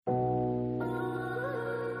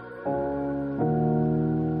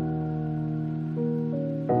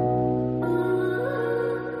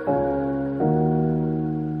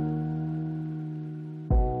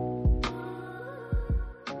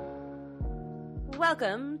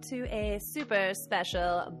welcome to a super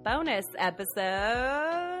special bonus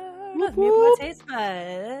episode Whoop, of whoop. Newport Taste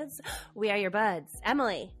Buds. We are your buds,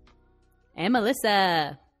 Emily. And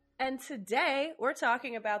Melissa. And today we're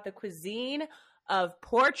talking about the cuisine of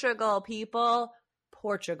Portugal, people.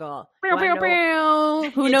 Portugal.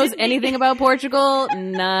 Who knows anything about Portugal?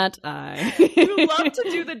 Not I. You love to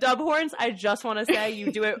do the dub horns. I just want to say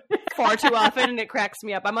you do it far too often and it cracks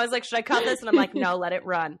me up. I'm always like, should I cut this? And I'm like, no, let it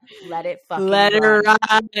run. Let it fucking Let run. her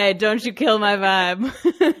ride. Don't you kill my vibe.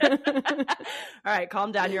 All right,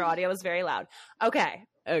 calm down. Your audio was very loud. Okay.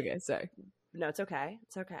 Okay, sorry. No, it's okay.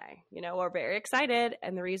 It's okay. You know, we're very excited.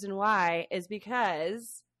 And the reason why is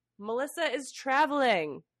because Melissa is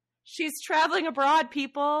traveling. She's traveling abroad,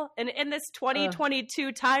 people. And in this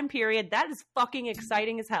 2022 time period, that is fucking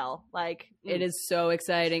exciting as hell. Like, It is so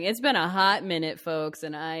exciting. It's been a hot minute, folks,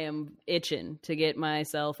 and I am itching to get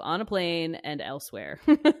myself on a plane and elsewhere.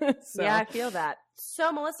 Yeah, I feel that.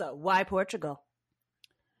 So, Melissa, why Portugal?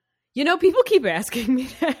 You know, people keep asking me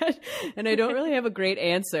that, and I don't really have a great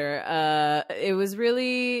answer. It was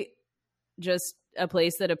really just a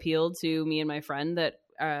place that appealed to me and my friend that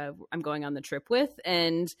I'm going on the trip with.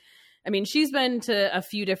 And I mean, she's been to a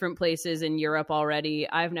few different places in Europe already.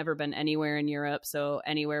 I've never been anywhere in Europe, so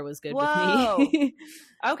anywhere was good Whoa. with me.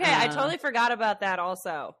 Okay, I totally forgot about that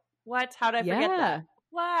also. What? How did I forget that?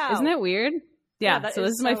 Wow. Isn't that weird? Yeah, that so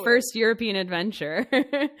is this is my so first European adventure.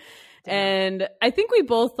 And I think we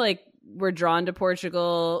both were drawn to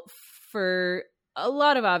Portugal for a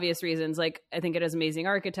lot of obvious reasons. Like, I think it has amazing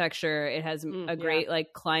architecture. It has a great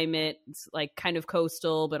climate. It's kind of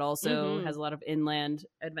coastal, but also has a lot of inland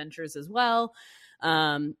adventures as well.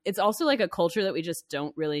 It's also a culture that we just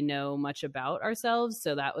don't really know much about ourselves.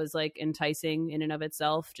 So that was enticing in and of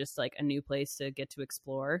itself, just a new place to get to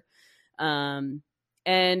explore. And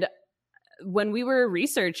when we were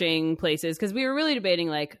researching places, because we were really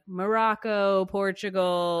debating Morocco,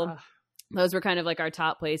 Portugal, those were kind of our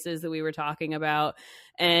top places that we were talking about.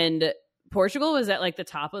 And Portugal was at the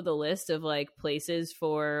top of the list of places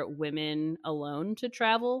for women alone to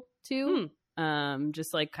travel to.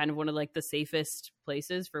 Just kind of one of the safest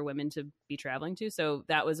places for women to be traveling to. So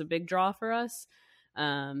that was a big draw for us.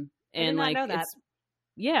 I did not know that.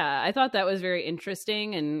 Yeah, I thought that was very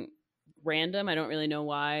interesting and random. I don't really know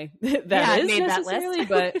why that is made necessarily,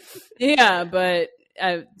 that list. but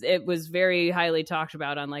it was very highly talked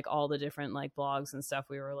about on all the different blogs and stuff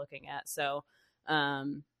we were looking at. So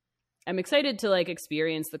I'm excited to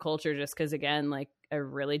experience the culture, just because again, I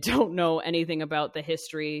really don't know anything about the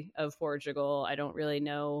history of Portugal. I don't really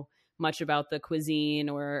know much about the cuisine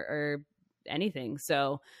or anything.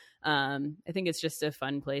 So I think it's just a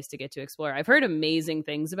fun place to get to explore. I've heard amazing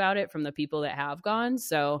things about it from the people that have gone.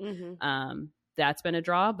 So that's been a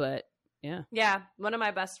draw, but yeah. One of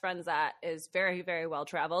my best friends that is very, very well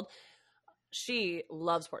traveled. She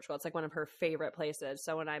loves Portugal. It's one of her favorite places.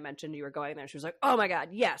 So when I mentioned you were going there, she was like, "Oh my God,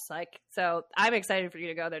 yes!" So I'm excited for you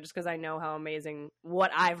to go there, just because I know how amazing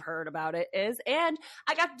what I've heard about it is, and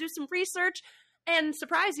I got to do some research and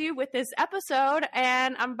surprise you with this episode.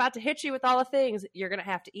 And I'm about to hit you with all the things you're gonna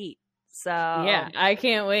have to eat. So yeah, I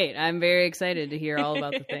can't wait. I'm very excited to hear all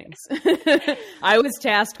about the things. I was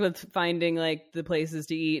tasked with finding the places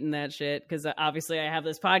to eat and that shit, because obviously I have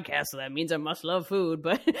this podcast, so that means I must love food.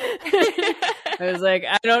 But I was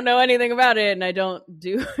I don't know anything about it, and I don't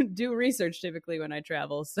do research typically when I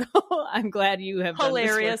travel. So I'm glad you have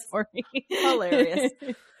hilarious done this work for me. Hilarious.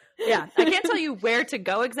 Yeah, I can't tell you where to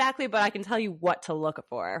go exactly, but I can tell you what to look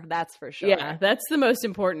for. That's for sure. Yeah, that's the most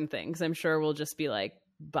important thing, because I'm sure we'll just be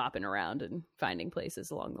bopping around and finding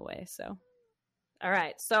places along the way. So all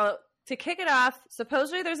right, so to kick it off,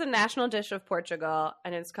 supposedly there's a national dish of Portugal,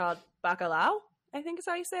 and it's called bacalhau, I think is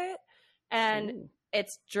how you say it, and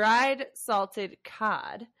it's dried salted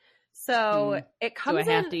cod. So it comes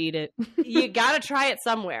I have to eat it? You gotta try it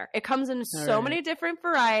somewhere. It comes in so many different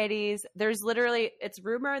varieties. There's literally, it's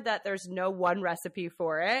rumored that there's no one recipe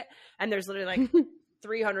for it, and there's literally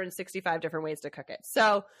 365 different ways to cook it.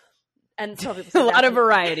 So, and some people say a lot of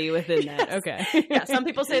variety within that. Yes. Okay. Yeah, some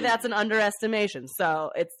people say that's an underestimation.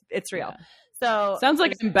 So it's real. Yeah. So sounds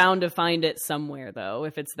like I'm bound to find it somewhere, though.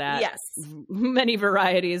 If it's that many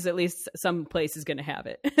varieties, at least some place is going to have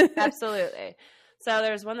it. Absolutely. So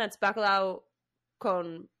there's one that's bacalhau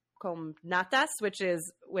con natas, which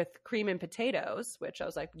is with cream and potatoes, which I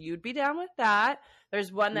was like, you'd be down with that.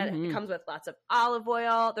 There's one that comes with lots of olive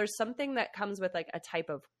oil. There's something that comes with a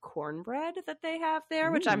type of cornbread that they have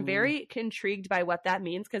there, which I'm very intrigued by what that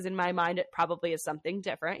means, because in my mind, it probably is something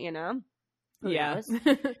different, you know? Who knows?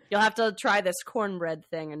 You'll have to try this cornbread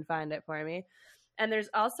thing and find it for me. And there's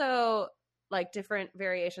also like different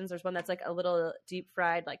variations. There's one that's like a little deep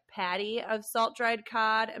fried like patty of salt dried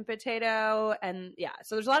cod and potato. And yeah,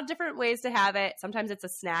 so there's a lot of different ways to have it. Sometimes it's a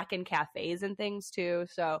snack in cafes and things too.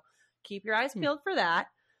 So keep your eyes peeled for that.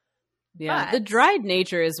 Yeah, But the dried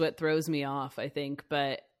nature is what throws me off, I think,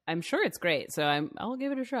 but I'm sure it's great. So I'll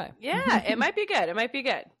give it a try. Yeah, it might be good. It might be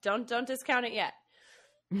good. Don't discount it yet.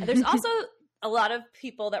 There's also a lot of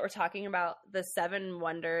people that were talking about the 7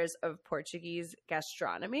 wonders of Portuguese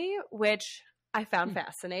gastronomy, which I found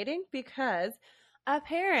fascinating because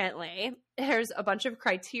apparently there's a bunch of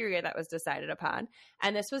criteria that was decided upon.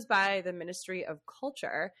 And this was by the Ministry of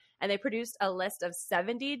Culture. And they produced a list of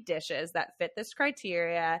 70 dishes that fit this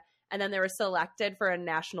criteria. And then they were selected for a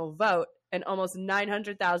national vote, and almost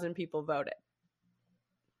 900,000 people voted.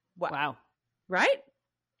 Wow. Right?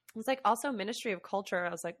 It was like also Ministry of Culture. I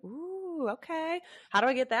was like, ooh, okay. How do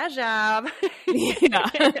I get that job?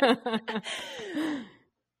 Yeah.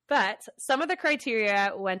 But some of the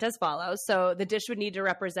criteria went as follows. So the dish would need to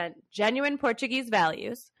represent genuine Portuguese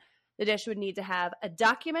values. The dish would need to have a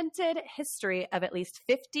documented history of at least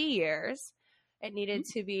 50 years. It needed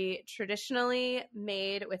to be traditionally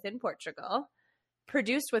made within Portugal,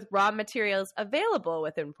 produced with raw materials available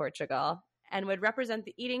within Portugal, and would represent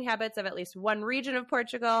the eating habits of at least one region of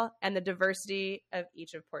Portugal and the diversity of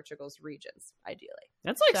each of Portugal's regions, ideally.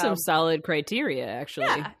 That's like some solid criteria, actually.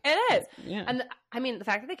 Yeah, it is. Yeah. And I mean, the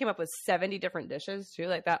fact that they came up with 70 different dishes, too,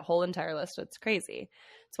 like that whole entire list, it's crazy.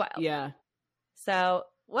 It's wild. Yeah. So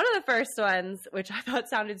one of the first ones, which I thought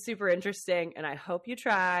sounded super interesting, and I hope you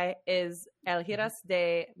try, is El Giras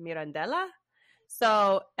de Mirandela.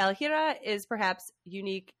 So El Gira is perhaps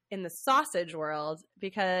unique in the sausage world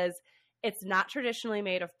because it's not traditionally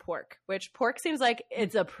made of pork, which pork seems like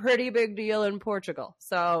it's a pretty big deal in Portugal.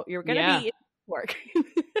 So you're going to be eating pork.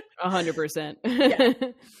 100%.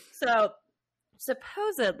 Yeah. So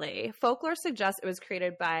supposedly, folklore suggests it was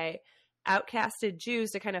created by outcasted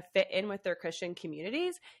Jews to kind of fit in with their Christian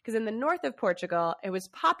communities, because in the north of Portugal, it was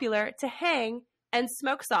popular to hang and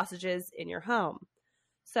smoke sausages in your home.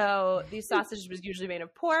 So these sausages was usually made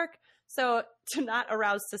of pork. So to not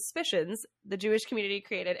arouse suspicions, the Jewish community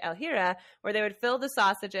created El Gira, where they would fill the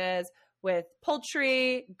sausages with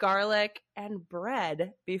poultry, garlic, and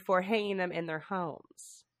bread before hanging them in their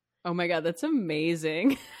homes. Oh my God, that's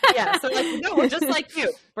amazing. Yeah, so like, no, we're just like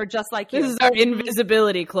you. We're just like you. This is our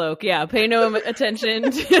invisibility cloak. Yeah, pay no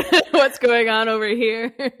attention to what's going on over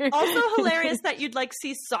here. Also hilarious that you'd like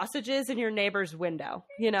see sausages in your neighbor's window,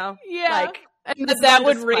 you know? Yeah. Like, and that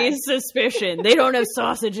would raise suspicion. They don't have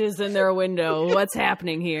sausages in their window. What's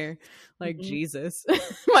happening here? Like, Jesus.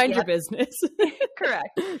 Mind your business.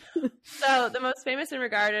 Correct. So the most famous and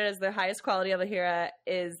regarded as the highest quality El Gira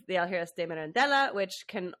is the El Giras de Mirandela, which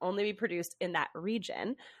can only be produced in that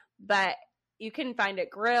region. But you can find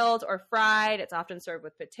it grilled or fried. It's often served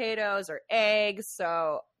with potatoes or eggs.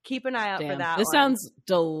 So keep an eye out for that. This sounds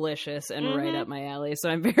delicious and right up my alley. So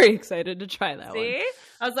I'm very excited to try that one. See?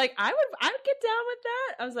 I was like, I would get down with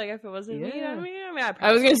that. I was like, if it wasn't me, I mean,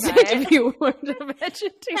 I was going to say, if you weren't a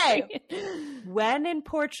vegetarian. Hey, when in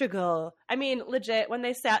Portugal, I mean, legit, when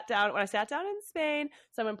I sat down in Spain,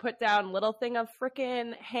 someone put down a little thing of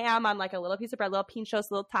frickin' ham on like a little piece of bread, little pinchos,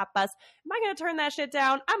 little tapas. Am I going to turn that shit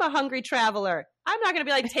down? I'm a hungry traveler. I'm not going to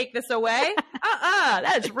be like, take this away.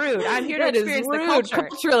 That is rude. I'm here to experience the culture.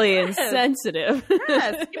 Culturally insensitive.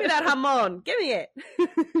 Yes, give me that jamon. Give me it.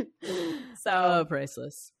 So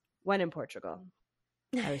priceless. When in Portugal.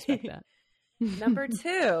 I respect that. Number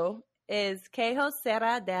 2 is Queijo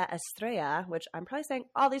Serra de Estrella, which I'm probably saying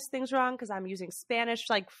all these things wrong because I'm using Spanish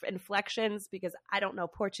like inflections because I don't know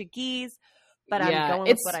Portuguese, but I'm going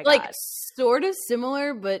with what I got. It's like sort of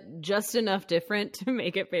similar, but just enough different to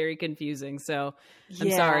make it very confusing. So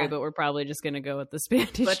I'm sorry, but we're probably just going to go with the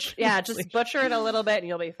Spanish. Just butcher it a little bit and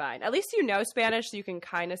you'll be fine. At least you know Spanish so you can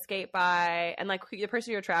kind of skate by. And like the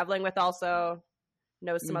person you're traveling with also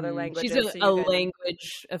knows some other languages. She's a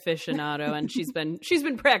language aficionado, and she's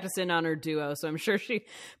been practicing on her duo, so I'm sure she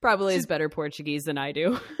probably is better Portuguese than I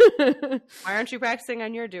do. Why aren't you practicing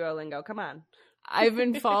on your Duolingo? Come on. I've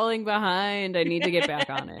been falling behind. I need to get back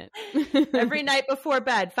on it. Every night before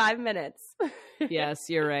bed, 5 minutes. Yes,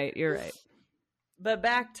 you're right. But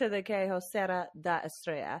back to the Queijo Serra da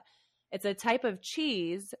Estrella. It's a type of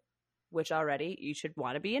cheese, which already you should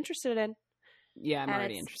want to be interested in. Yeah, I'm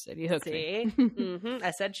already interested. You hooked me.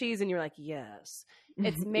 I said cheese, and you're like, yes.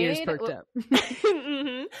 It's made Ears perked up.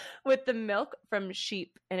 With the milk from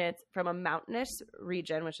sheep, and it's from a mountainous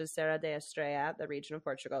region, which is Serra de Estrella, the region of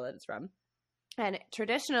Portugal that it's from. And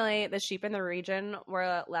traditionally, the sheep in the region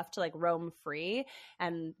were left to like roam free,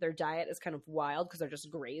 and their diet is kind of wild because they're just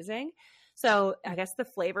grazing. So I guess the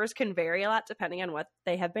flavors can vary a lot depending on what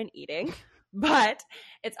they have been eating. But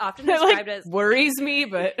it's often described as worries me,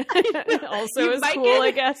 but also is cool,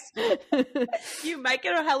 I guess. You might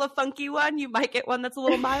get a hella funky one. You might get one that's a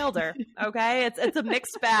little milder. Okay, it's a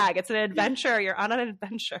mixed bag. It's an adventure. You're on an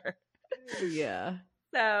adventure. Yeah.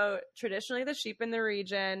 So traditionally, the sheep in the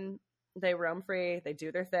region, they roam free. They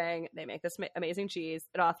do their thing. They make this amazing cheese.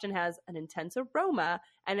 It often has an intense aroma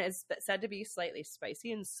and is said to be slightly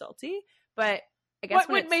spicy and salty. But I guess what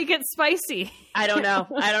would make it spicy? I don't know.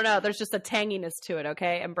 There's just a tanginess to it.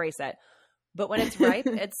 Okay, embrace it. But when it's ripe,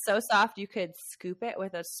 it's so soft you could scoop it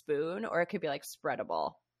with a spoon, or it could be like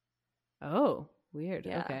spreadable. Oh, weird.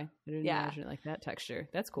 Yeah. Okay, I didn't imagine it like that texture.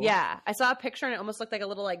 That's cool. Yeah, I saw a picture and it almost looked like a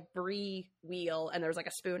little like brie wheel, and there was like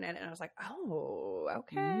a spoon in it, and I was like, oh,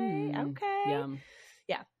 okay, okay, yum.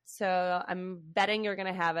 Yeah. So I'm betting you're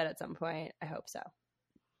gonna have it at some point. I hope so. I'm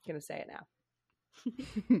gonna say it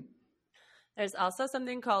now. There's also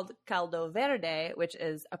something called caldo verde, which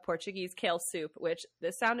is a Portuguese kale soup, which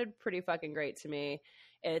this sounded pretty fucking great to me.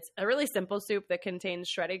 It's a really simple soup that contains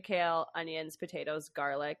shredded kale, onions, potatoes,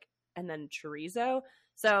 garlic, and then chorizo.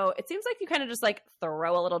 So it seems like you kind of just like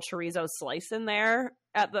throw a little chorizo slice in there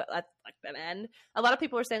at the end. A lot of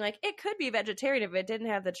people are saying like it could be vegetarian if it didn't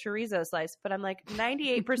have the chorizo slice, but I'm like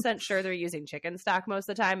 98% sure they're using chicken stock most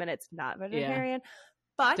of the time and it's not vegetarian. Yeah.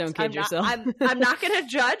 But don't kid yourself. I'm not going to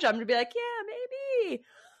judge. I'm going to be like, yeah,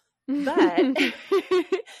 maybe. But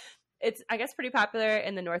it's, I guess, pretty popular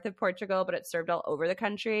in the north of Portugal, but it's served all over the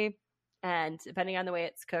country. And depending on the way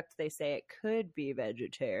it's cooked, they say it could be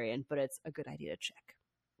vegetarian, but it's a good idea to check.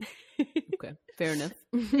 Okay, fair enough.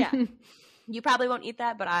 Yeah. You probably won't eat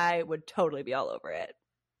that, but I would totally be all over it.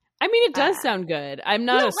 I mean, it does sound good. I'm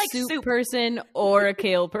not a soup person or a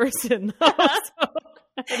kale person.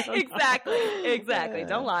 Exactly.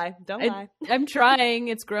 Don't lie. I'm trying.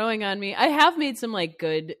 It's growing on me. I have made some like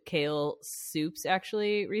good kale soups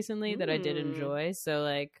actually recently that I did enjoy. So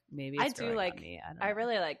like maybe it's growing on me. I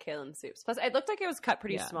really like kale and soups. Plus, it looked like it was cut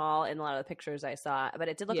pretty small in a lot of the pictures I saw, but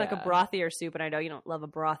it did look like a brothier soup. And I know you don't love a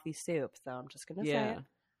brothy soup, so I'm just gonna say it.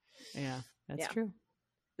 Yeah, that's true.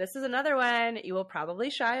 This is another one you will probably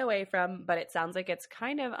shy away from, but it sounds like it's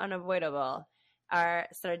kind of unavoidable. Are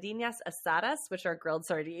sardinhas asadas, which are grilled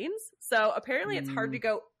sardines. So apparently it's hard to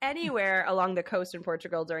go anywhere along the coast in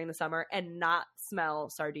Portugal during the summer and not smell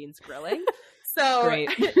sardines grilling. So, great.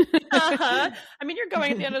 I mean, you're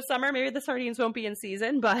going at the end of summer. Maybe the sardines won't be in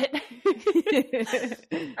season, but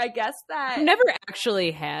I guess that I've never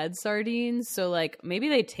actually had sardines, so like maybe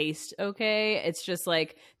they taste okay. It's just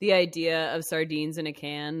like the idea of sardines in a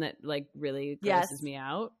can that like really grosses me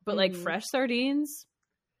out. But like fresh sardines,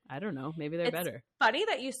 I don't know. Maybe they're better. Funny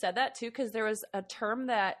that you said that too, because there was a term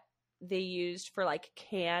that they used for like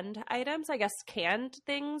canned items. I guess canned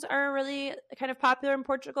things are really kind of popular in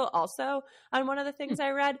Portugal also on one of the things I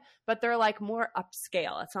read, but they're like more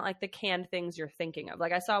upscale. It's not like the canned things you're thinking of.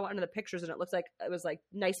 Like I saw one of the pictures and it looks like it was like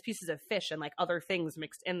nice pieces of fish and like other things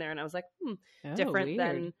mixed in there. And I was like,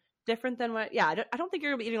 different than what, I don't think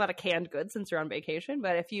you're gonna be eating a lot of canned goods since you're on vacation,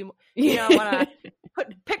 but if you want to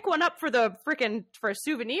pick one up for a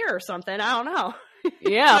souvenir or something, I don't know.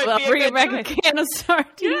 Yeah, well, bring back a can of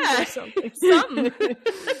sardines or something.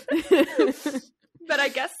 But I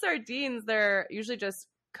guess sardines, they're usually just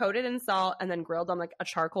coated in salt and then grilled on like a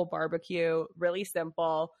charcoal barbecue, really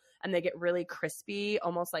simple, and they get really crispy,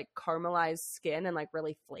 almost like caramelized skin and like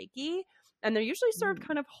really flaky. And they're usually served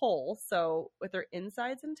kind of whole, so with their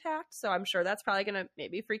insides intact. So I'm sure that's probably going to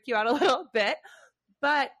maybe freak you out a little bit.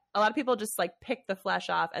 But a lot of people just like pick the flesh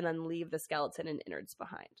off and then leave the skeleton and innards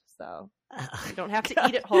behind. So you don't have to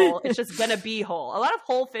eat it whole. It's just going to be whole. A lot of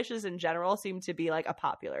whole fishes in general seem to be like a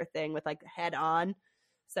popular thing with like the head on.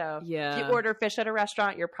 So if you order fish at a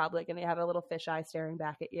restaurant, you're probably going to have a little fish eye staring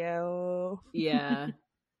back at you. Yeah.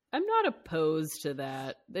 I'm not opposed to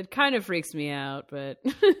that. It kind of freaks me out, but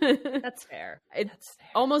that's fair. It's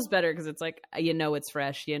almost better because it's like, it's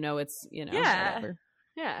fresh. It's, whatever.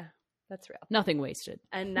 Yeah, that's real. Nothing wasted.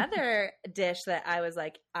 Another dish that I was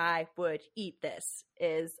like, I would eat this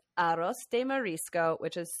is arroz de marisco,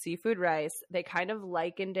 which is seafood rice. They kind of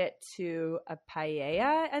likened it to a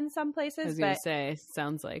paella in some places. I was going to say,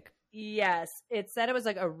 sounds like. Yes, it said it was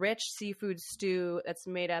like a rich seafood stew that's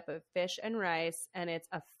made up of fish and rice, and it's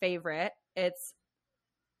a favorite. It's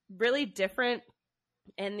really different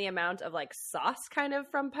in the amount of like sauce kind of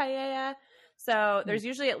from paella. So there's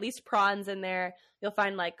usually at least prawns in there. You'll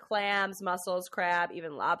find like clams, mussels, crab,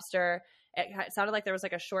 even lobster. It sounded like there was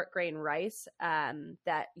like a short grain rice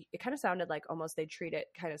that it kind of sounded like almost they treat it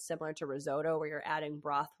kind of similar to risotto where you're adding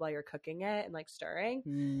broth while you're cooking it and like stirring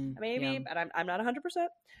maybe, but I'm not 100%.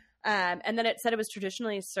 And then it said it was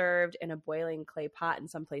traditionally served in a boiling clay pot, and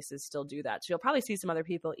some places still do that. So you'll probably see some other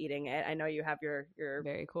people eating it. I know you have your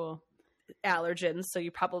very cool allergens, so you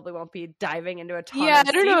probably won't be diving into a ton I of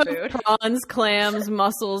don't seafood. know if prawns, clams,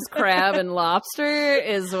 mussels, crab, and lobster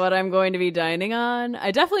is what I'm going to be dining on.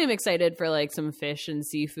 I definitely am excited for like some fish and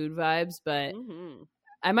seafood vibes, but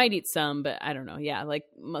I might eat some, but I don't know. Yeah, like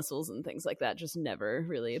mussels and things like that just never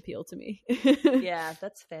really appeal to me. Yeah,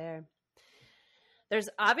 that's fair. There's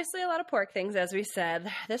obviously a lot of pork things, as we said.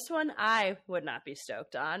 This one I would not be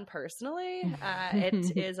stoked on, personally.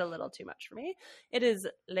 It is a little too much for me. It is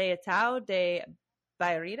leitão de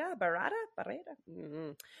barrida? But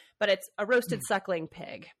it's a roasted suckling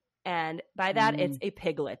pig. And by that, it's a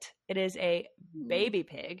piglet. It is a baby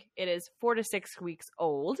pig. It is 4 to 6 weeks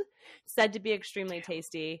old. Said to be extremely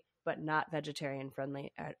tasty, but not vegetarian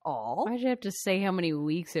friendly at all. Why'd you have to say how many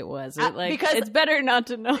weeks it was? Because it's better not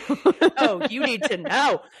to know. Oh, you need to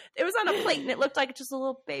know. It was on a plate and it looked like just a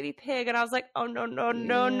little baby pig, and I was like, oh no,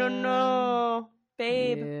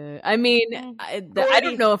 babe. Yeah. I mean, I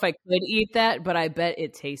don't know if I could eat that, but I bet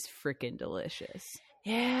it tastes freaking delicious.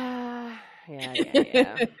 Yeah.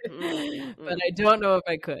 But I don't know if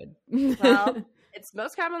I could. Well, it's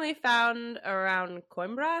most commonly found around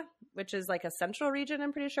Coimbra, which is like a central region,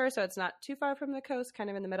 I'm pretty sure. So it's not too far from the coast, kind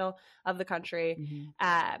of in the middle of the country.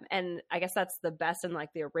 And I guess that's the best, and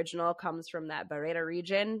like the original comes from that Barreira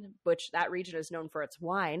region, which that region is known for its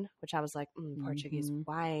wine, which I was like, Portuguese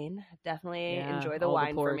wine. Definitely enjoy the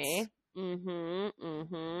wine for me.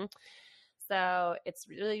 So it's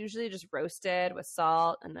really usually just roasted with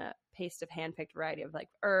salt and a paste of hand-picked variety of like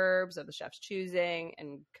herbs of the chef's choosing,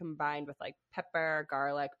 and combined with like pepper,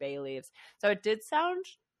 garlic, bay leaves. So it did sound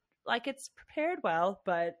like it's prepared well,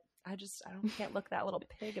 but I can't look that little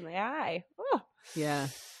pig in the eye. Oh. Yeah.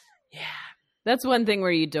 That's one thing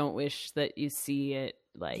where you don't wish that you see it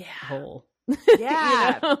like whole.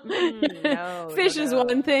 Yeah. No, fish is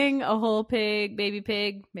one thing, a whole pig, baby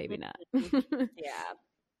pig, maybe not. Yeah.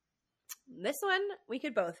 This one we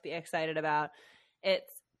could both be excited about. It's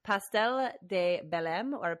pastel de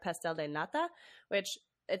Belém, or pastel de nata, which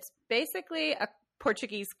it's basically a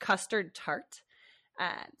Portuguese custard tart.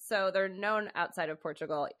 So they're known outside of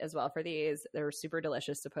Portugal as well for these. They're super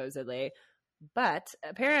delicious, supposedly. But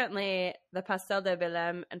apparently the pastel de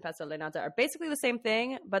Belém and pastel de nata are basically the same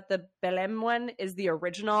thing, but the Belém one is the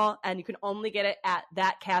original, and you can only get it at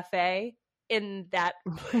that cafe in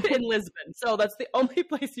Lisbon. So that's the only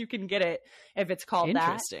place you can get it if it's called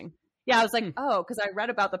Interesting. That. Yeah, I was like, oh, because I read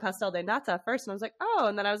about the pastel de nata first, and I was like, oh,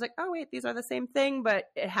 and then I was like, oh, wait, these are the same thing, but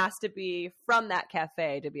it has to be from that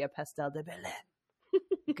cafe to be a pastel de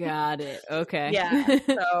Belém. Got it. Okay. Yeah.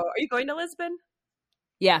 So are you going to Lisbon?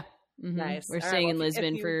 Yeah. Nice. We're staying in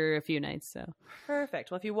Lisbon for a few nights. So perfect.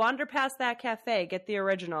 Well, if you wander past that cafe, get the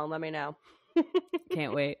original and let me know.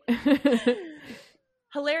 Can't wait.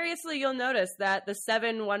 Hilariously, you'll notice that the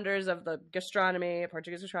 7 wonders of the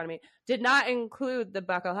Portuguese gastronomy, did not include the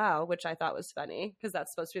bacalhau, which I thought was funny because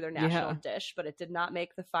that's supposed to be their national dish, but it did not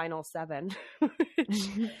make the final 7.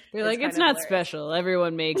 You're like, it's not hilarious. Special.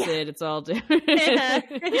 Everyone makes it. It's all different. Yeah,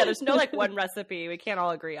 there's no like one recipe we can't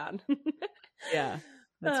all agree on. Yeah,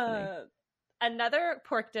 that's funny. Another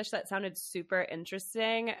pork dish that sounded super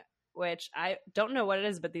interesting, which I don't know what it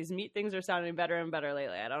is, but these meat things are sounding better and better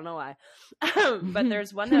lately. I don't know why. But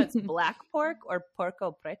there's one that's black pork, or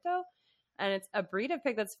porco preto, and it's a breed of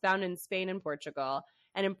pig that's found in Spain and Portugal.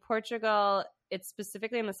 And in Portugal, it's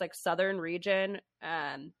specifically in this like southern region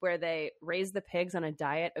where they raise the pigs on a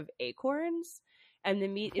diet of acorns. And the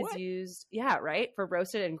meat is used, for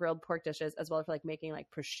roasted and grilled pork dishes, as well as for like making like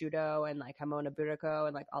prosciutto and like jamon iberico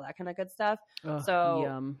and like all that kind of good stuff.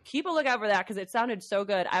 So keep a lookout for that because it sounded so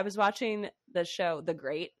good. I was watching the show The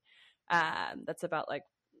Great, that's about like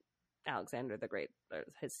Alexander the Great,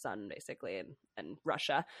 his son basically, and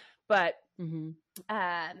Russia. But and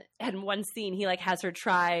one scene he like has her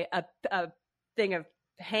try a thing of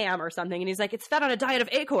ham or something, and he's like, it's fed on a diet of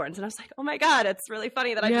acorns, and I was like, oh my god, it's really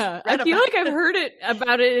funny that I just read I feel like I've heard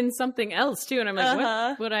about it in something else too, and I'm like,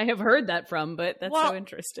 what would I have heard that from? But that's so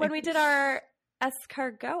interesting. When we did our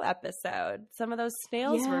escargot episode, some of those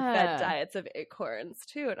snails were fed diets of acorns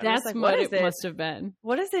too, and that's like, what it must have been.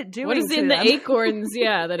 What is it doing? What is in them? The acorns?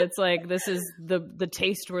 That it's like, this is the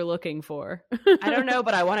taste we're looking for. I don't know,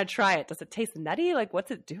 but I want to try it. Does it taste nutty? Like,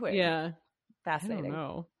 what's it doing? Yeah, fascinating. I don't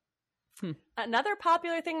know. Another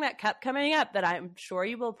popular thing that kept coming up that I'm sure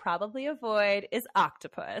you will probably avoid is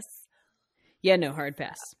octopus. Yeah, no, hard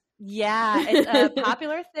pass. Yeah, it's a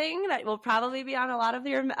popular thing that will probably be on a lot of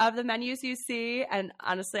the menus you see, and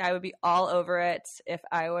honestly, I would be all over it if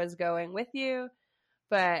I was going with you.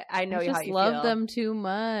 but I know I how just you love feel. them too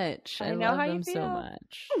much. I know love how you them feel. so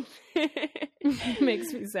much. It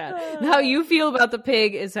makes me sad. How you feel about the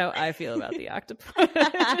pig is how I feel about the octopus.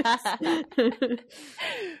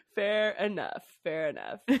 Fair enough.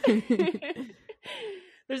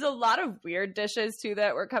 There's a lot of weird dishes too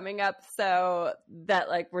that were coming up, so that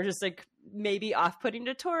like we're just like maybe off-putting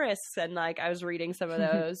to tourists, and like I was reading some of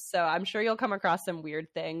those, so I'm sure you'll come across some weird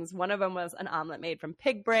things. One of them was an omelet made from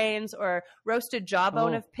pig brains or roasted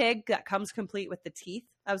jawbone of pig that comes complete with the teeth.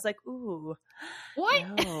 I was like, ooh,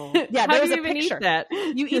 what? No. Yeah, how there do was you a even picture. eat that?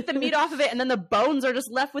 You eat the meat off of it, and then the bones are just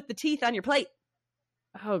left with the teeth on your plate.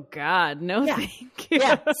 Oh God, no, thank you.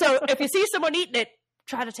 Yeah, so if you see someone eating it,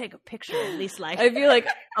 try to take a picture at least. Like, I feel like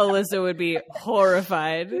Alyssa would be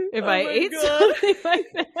horrified if I ate something like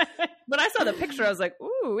that. When I saw the picture, I was like,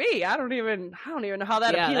 "Ooh, I don't even know how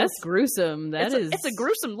that appeals." That's gruesome. It's a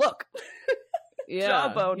gruesome look. Yeah,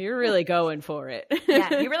 jawbone. You're really going for it.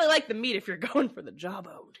 Yeah, you really like the meat if you're going for the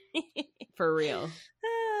jawbone. For real.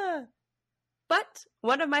 But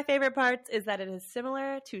one of my favorite parts is that it is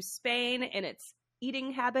similar to Spain in its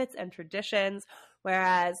eating habits and traditions,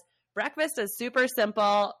 whereas breakfast is super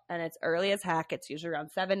simple and it's early as heck. It's usually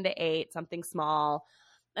around 7 to 8, something small.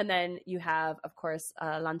 And then you have, of course,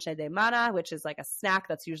 lanche de mana, which is like a snack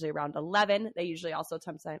that's usually around 11. They usually also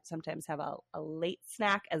sometimes have a late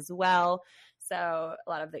snack as well. So a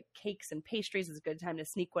lot of the cakes and pastries is a good time to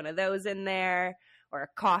sneak one of those in there, or a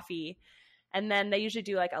coffee. And then they usually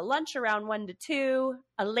do like a lunch around 1 to 2,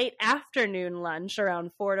 a late afternoon lunch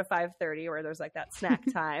around 4 to 5:30, where there's like that snack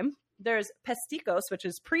time. There's pesticos, which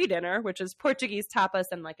is pre-dinner, which is Portuguese tapas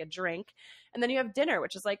and like a drink. And then you have dinner,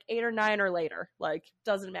 which is like 8 or 9 or later. Like,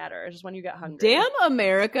 doesn't matter. It's just when you get hungry. Damn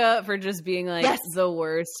America for just being like the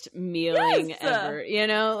worst mealing ever. You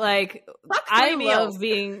know, like I love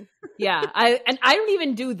being, I don't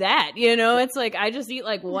even do that. You know, it's like I just eat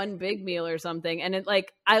like one big meal or something. And it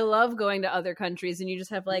like, I love going to other countries and you just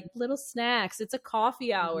have like little snacks. It's a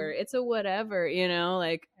coffee hour. It's a whatever, you know,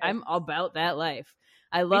 like I'm about that life.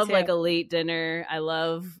 I love like a late dinner. I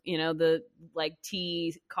love, you know, the like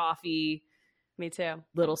tea, coffee. Me too.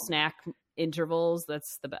 Little snack intervals.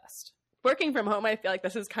 That's the best. Working from home, I feel like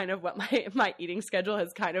this is kind of what my eating schedule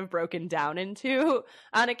has kind of broken down into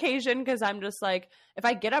on occasion, because I'm just like, if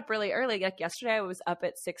I get up really early, like yesterday I was up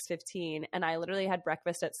at 6:15 and I literally had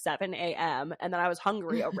breakfast at 7 a.m. and then I was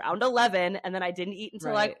hungry around 11 and then I didn't eat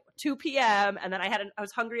until like 2 p.m. and then I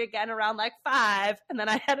was hungry again around like 5 and then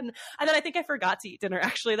and then I think I forgot to eat dinner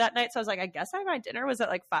actually that night. So I was like, I guess my dinner was at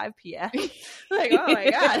like 5 p.m. Like, oh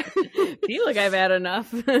my God. Feel like I've had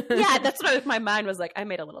enough. Yeah, that's what my mind was like. I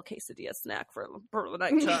made a little quesadilla snack for the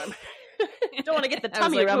nighttime. Don't want to get the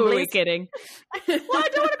tummy like, rumblies. Who are we kidding? Well, I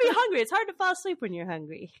don't want to be hungry. It's hard to fall asleep when you're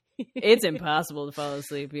hungry. It's impossible to fall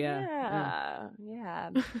asleep. Yeah.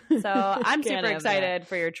 So I'm super excited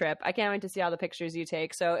for your trip. I can't wait to see all the pictures you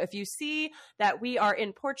take. So if you see that we are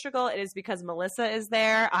in Portugal, it is because Melissa is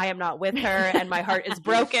there. I am not with her and my heart is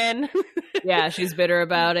broken. Yeah, she's bitter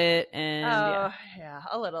about it. And yeah,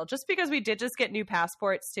 a little. Just because we did just get new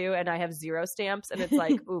passports too, and I have 0 stamps, and it's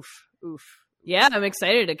like, oof. Yeah, I'm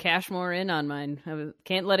excited to cash more in on mine. I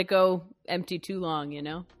can't let it go empty too long, you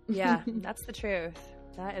know? Yeah, that's the truth.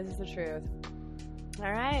 That is the truth.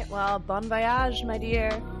 All right. Well, bon voyage, my dear.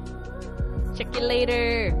 Check you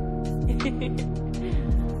later.